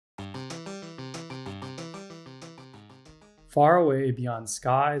Far away beyond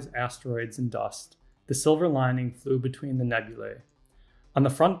skies, asteroids, and dust, the silver lining flew between the nebulae. On the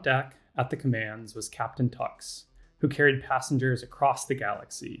front deck, at the commands, was Captain Tux, who carried passengers across the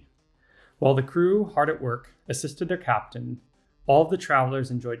galaxy. While the crew, hard at work, assisted their captain, all of the travelers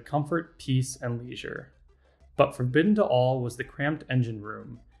enjoyed comfort, peace, and leisure. But forbidden to all was the cramped engine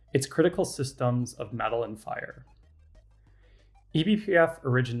room, its critical systems of metal and fire. eBPF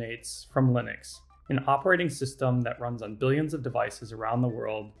originates from Linux, an operating system that runs on billions of devices around the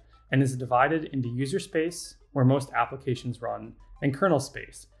world and is divided into user space, where most applications run, and kernel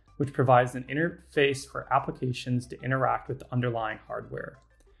space, which provides an interface for applications to interact with the underlying hardware.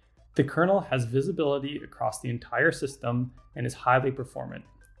 The kernel has visibility across the entire system and is highly performant,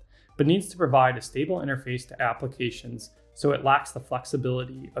 but needs to provide a stable interface to applications, so it lacks the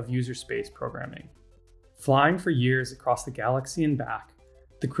flexibility of user space programming. Flying for years across the galaxy and back,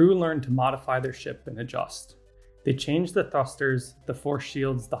 the crew learned to modify their ship and adjust. They changed the thrusters, the force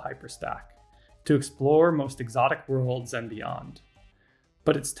shields, the hyperstack, to explore most exotic worlds and beyond.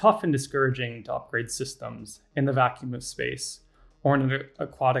 But it's tough and discouraging to upgrade systems in the vacuum of space or on an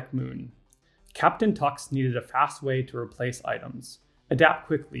aquatic moon. Captain Tux needed a fast way to replace items, adapt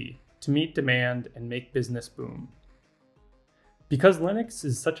quickly to meet demand, and make business boom. Because Linux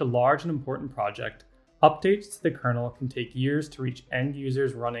is such a large and important project, updates to the kernel can take years to reach end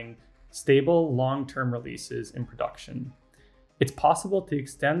users running stable, long-term releases in production. It's possible to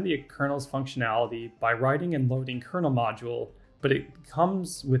extend the kernel's functionality by writing and loading kernel module, but it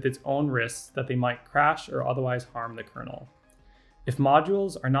comes with its own risks that they might crash or otherwise harm the kernel. If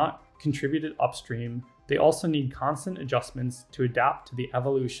modules are not contributed upstream, they also need constant adjustments to adapt to the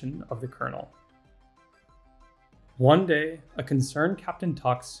evolution of the kernel. One day, a concerned Captain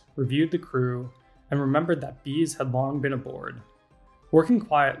Tux reviewed the crew and remembered that bees had long been aboard, working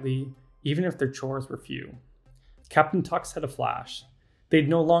quietly even if their chores were few. Captain Tux had a flash. They'd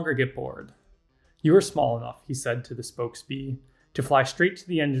no longer get bored. "You are small enough," he said to the spokesbee, "to fly straight to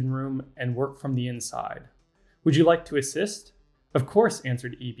the engine room and work from the inside. Would you like to assist?" "Of course,"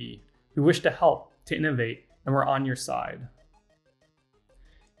 answered eBee. "We wish to help, to innovate, and we're on your side."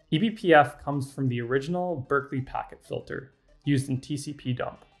 eBPF comes from the original Berkeley packet filter used in TCP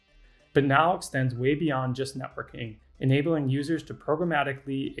dump, but now extends way beyond just networking, enabling users to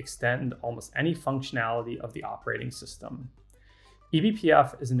programmatically extend almost any functionality of the operating system.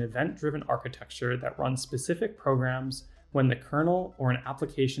 eBPF is an event-driven architecture that runs specific programs when the kernel or an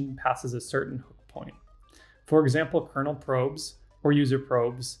application passes a certain hook point. For example, kernel probes or user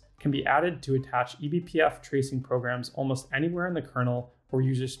probes can be added to attach eBPF tracing programs almost anywhere in the kernel or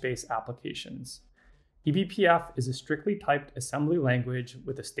user space applications. eBPF is a strictly typed assembly language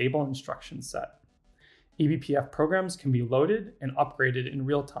with a stable instruction set. eBPF programs can be loaded and upgraded in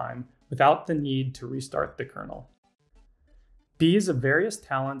real time without the need to restart the kernel. Bees of various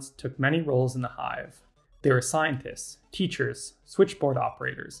talents took many roles in the hive. They were scientists, teachers, switchboard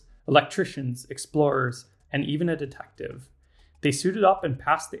operators, electricians, explorers, and even a detective. They suited up and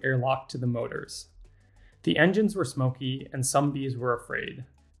passed the airlock to the motors. The engines were smoky, and some bees were afraid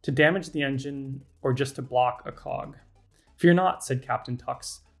to damage the engine or just to block a cog. "Fear not," said Captain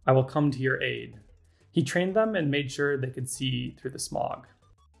Tux. "I will come to your aid." He trained them and made sure they could see through the smog.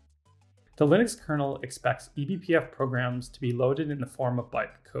 The Linux kernel expects eBPF programs to be loaded in the form of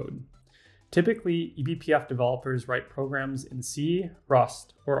bytecode. Typically, eBPF developers write programs in C,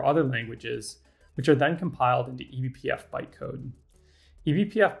 Rust, or other languages, which are then compiled into eBPF bytecode.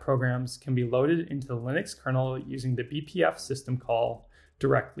 eBPF programs can be loaded into the Linux kernel using the BPF system call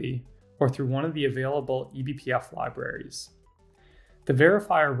directly or through one of the available eBPF libraries. The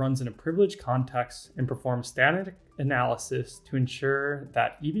verifier runs in a privileged context and performs static analysis to ensure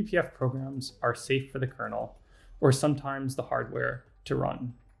that eBPF programs are safe for the kernel, or sometimes the hardware, to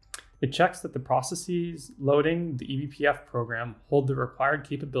run. It checks that the processes loading the eBPF program hold the required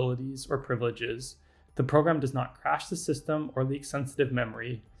capabilities or privileges, the program does not crash the system or leak sensitive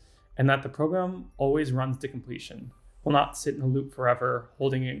memory, and that the program always runs to completion, will not sit in a loop forever,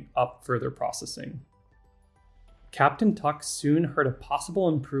 holding up further processing. Captain Tux soon heard of possible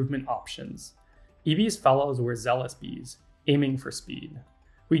improvement options. eBee's fellows were zealous bees, aiming for speed.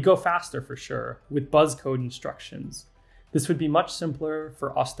 "We'd go faster for sure, with buzzcode instructions. This would be much simpler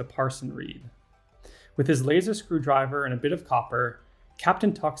for us to parse and read." With his laser screwdriver and a bit of copper,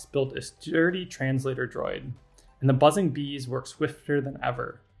 Captain Tux built a sturdy translator droid, and the buzzing bees worked swifter than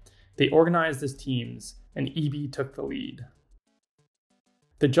ever. They organized as teams, and eBee took the lead.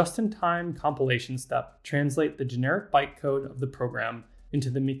 The just-in-time compilation step translates the generic bytecode of the program into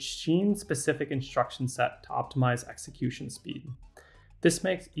the machine-specific instruction set to optimize execution speed. This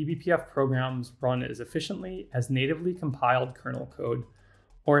makes eBPF programs run as efficiently as natively compiled kernel code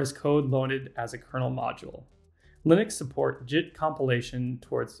or as code loaded as a kernel module. Linux support JIT compilation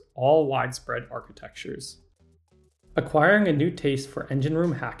towards all widespread architectures. Acquiring a new taste for engine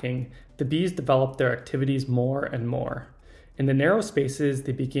room hacking, the bees developed their activities more and more. In the narrow spaces,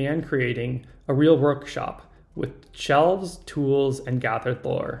 they began creating a real workshop with shelves, tools, and gathered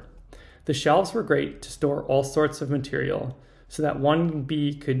lore. The shelves were great to store all sorts of material so that one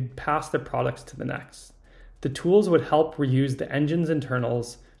bee could pass their products to the next. The tools would help reuse the engine's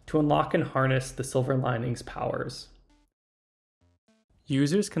internals to unlock and harness the silver lining's powers.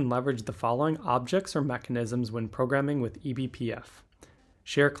 Users can leverage the following objects or mechanisms when programming with eBPF: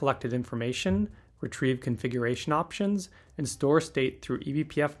 share collected information, retrieve configuration options, and store state through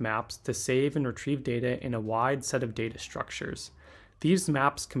eBPF maps to save and retrieve data in a wide set of data structures. These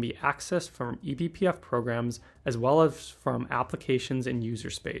maps can be accessed from eBPF programs as well as from applications in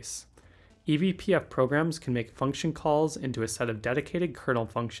user space. eBPF programs can make function calls into a set of dedicated kernel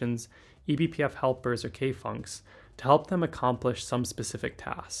functions, eBPF helpers or kfuncs, to help them accomplish some specific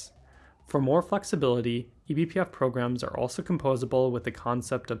tasks. For more flexibility, eBPF programs are also composable with the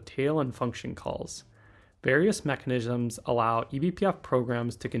concept of tail and function calls. Various mechanisms allow eBPF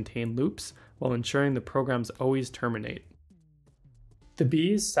programs to contain loops while ensuring the programs always terminate. The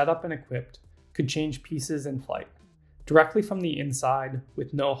bees, set up and equipped, could change pieces in flight, directly from the inside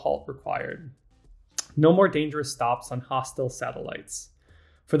with no halt required. No more dangerous stops on hostile satellites.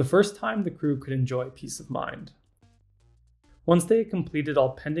 For the first time, the crew could enjoy peace of mind. Once they had completed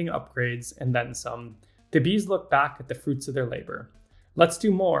all pending upgrades and then some, the bees looked back at the fruits of their labor. Let's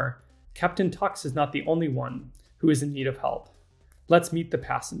do more. Captain Tux is not the only one who is in need of help. Let's meet the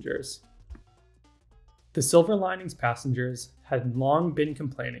passengers. The Silver Linings passengers had long been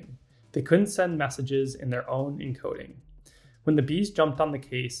complaining. They couldn't send messages in their own encoding. When the bees jumped on the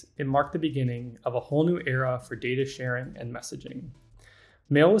case, it marked the beginning of a whole new era for data sharing and messaging.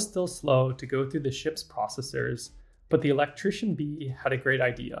 Mail was still slow to go through the ship's processors, but the electrician bee had a great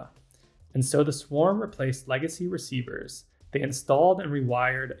idea. And so the swarm replaced legacy receivers. They installed and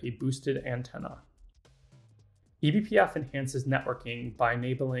rewired a boosted antenna. eBPF enhances networking by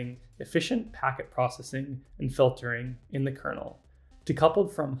enabling efficient packet processing and filtering in the kernel,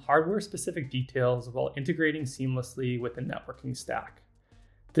 decoupled from hardware-specific details while integrating seamlessly with the networking stack.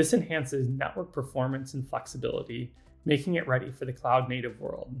 This enhances network performance and flexibility, making it ready for the cloud-native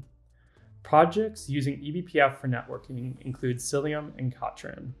world. Projects using eBPF for networking include Cilium and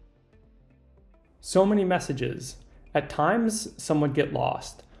Kotran. So many messages. At times, some would get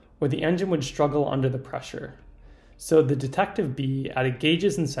lost, or the engine would struggle under the pressure. So the detective bee added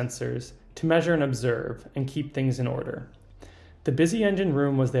gauges and sensors to measure and observe and keep things in order. The busy engine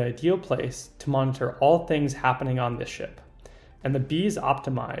room was the ideal place to monitor all things happening on this ship, and the bees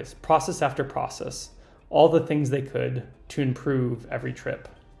optimized, process after process, all the things they could to improve every trip.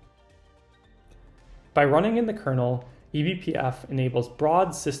 By running in the kernel, eBPF enables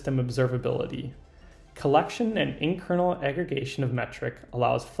broad system observability. Collection and in-kernel aggregation of metric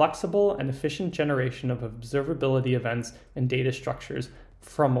allows flexible and efficient generation of observability events and data structures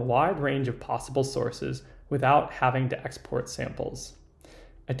from a wide range of possible sources without having to export samples.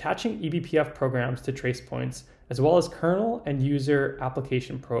 Attaching eBPF programs to trace points, as well as kernel and user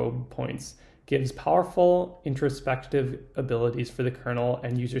application probe points, gives powerful introspective abilities for the kernel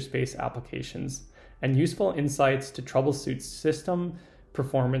and user space applications, and useful insights to troubleshoot system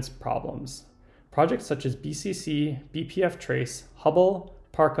performance problems. Projects such as BCC, BPF Trace, Hubble,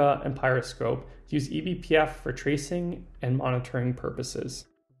 Parka, and Pyroscope use eBPF for tracing and monitoring purposes.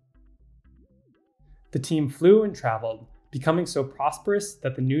 The team flew and traveled, becoming so prosperous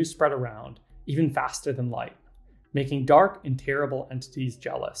that the news spread around, even faster than light, making dark and terrible entities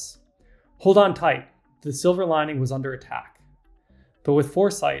jealous. Hold on tight, the Silver Lining was under attack. But with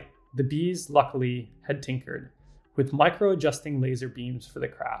foresight, the bees, luckily, had tinkered, with micro-adjusting laser beams for the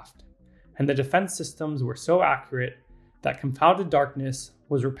craft, and the defense systems were so accurate that confounded darkness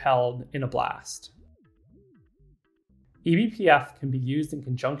was repelled in a blast. eBPF can be used in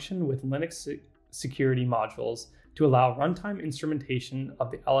conjunction with Linux security modules to allow runtime instrumentation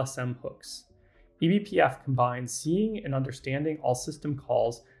of the LSM hooks. eBPF combines seeing and understanding all system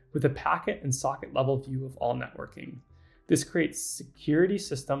calls with a packet and socket level view of all networking. This creates security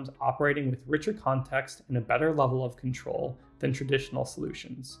systems operating with richer context and a better level of control than traditional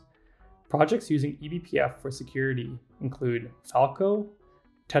solutions. Projects using eBPF for security include Falco,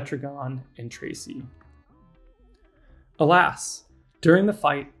 Tetragon, and Tracy. Alas, during the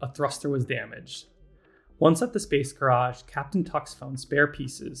fight, a thruster was damaged. Once at the space garage, Captain Tux found spare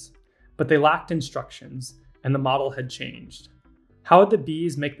pieces, but they lacked instructions, and the model had changed. How would the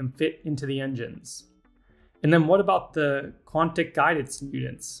bees make them fit into the engines? And then what about the quantic guidance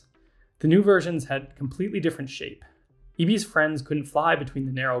units? The new versions had completely different shape. eBee's friends couldn't fly between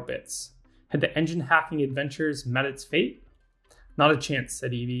the narrow bits. Had the engine hacking adventures met its fate? Not a chance,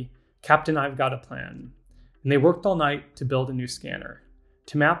 said eBee. Captain, I've got a plan. And they worked all night to build a new scanner,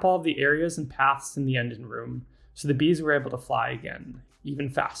 to map all of the areas and paths in the engine room, so the bees were able to fly again, even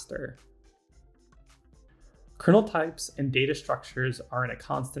faster. Kernel types and data structures are in a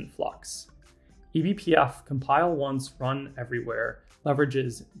constant flux. eBPF compile once, run everywhere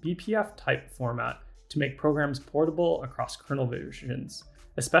leverages BPF type format to make programs portable across kernel versions,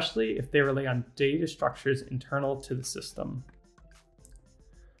 especially if they rely on data structures internal to the system.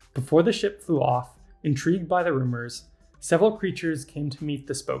 Before the ship flew off, intrigued by the rumors, several creatures came to meet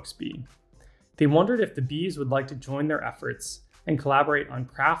the spokesbee. They wondered if the bees would like to join their efforts and collaborate on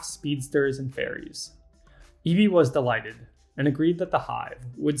craft speedsters and ferries. eBee was delighted and agreed that the hive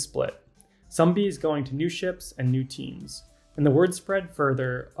would split, some bees going to new ships and new teams, and the word spread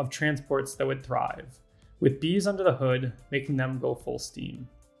further of transports that would thrive, with bees under the hood making them go full steam.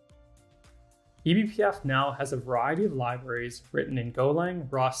 eBPF now has a variety of libraries written in Golang,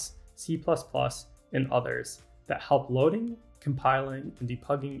 Rust, C++, and others that help loading, compiling, and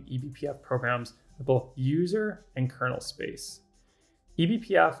debugging eBPF programs at both user and kernel space.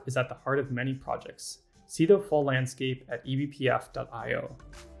 eBPF is at the heart of many projects. See the full landscape at ebpf.io.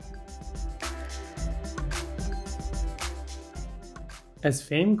 As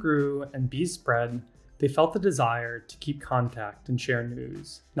fame grew and bees spread, they felt the desire to keep contact and share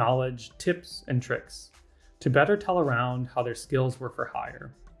news, knowledge, tips, and tricks, to better tell around how their skills were for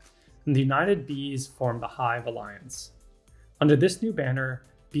hire. And the United Bees formed the Hive Alliance. Under this new banner,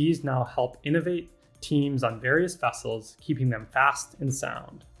 bees now help innovate teams on various vessels, keeping them fast and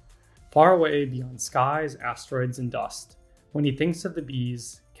sound. Far away beyond skies, asteroids, and dust, when he thinks of the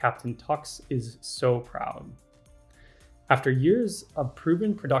bees, Captain Tux is so proud. After years of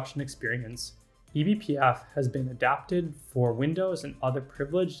proven production experience, eBPF has been adapted for Windows and other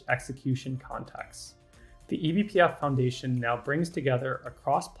privileged execution contexts. The eBPF Foundation now brings together a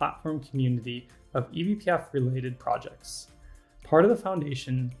cross-platform community of eBPF-related projects. Part of the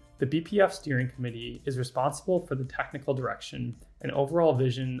foundation, the BPF Steering Committee is responsible for the technical direction and overall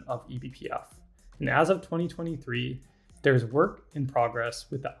vision of eBPF. And as of 2023, there's work in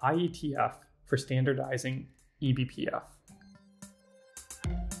progress with the IETF for standardizing eBPF.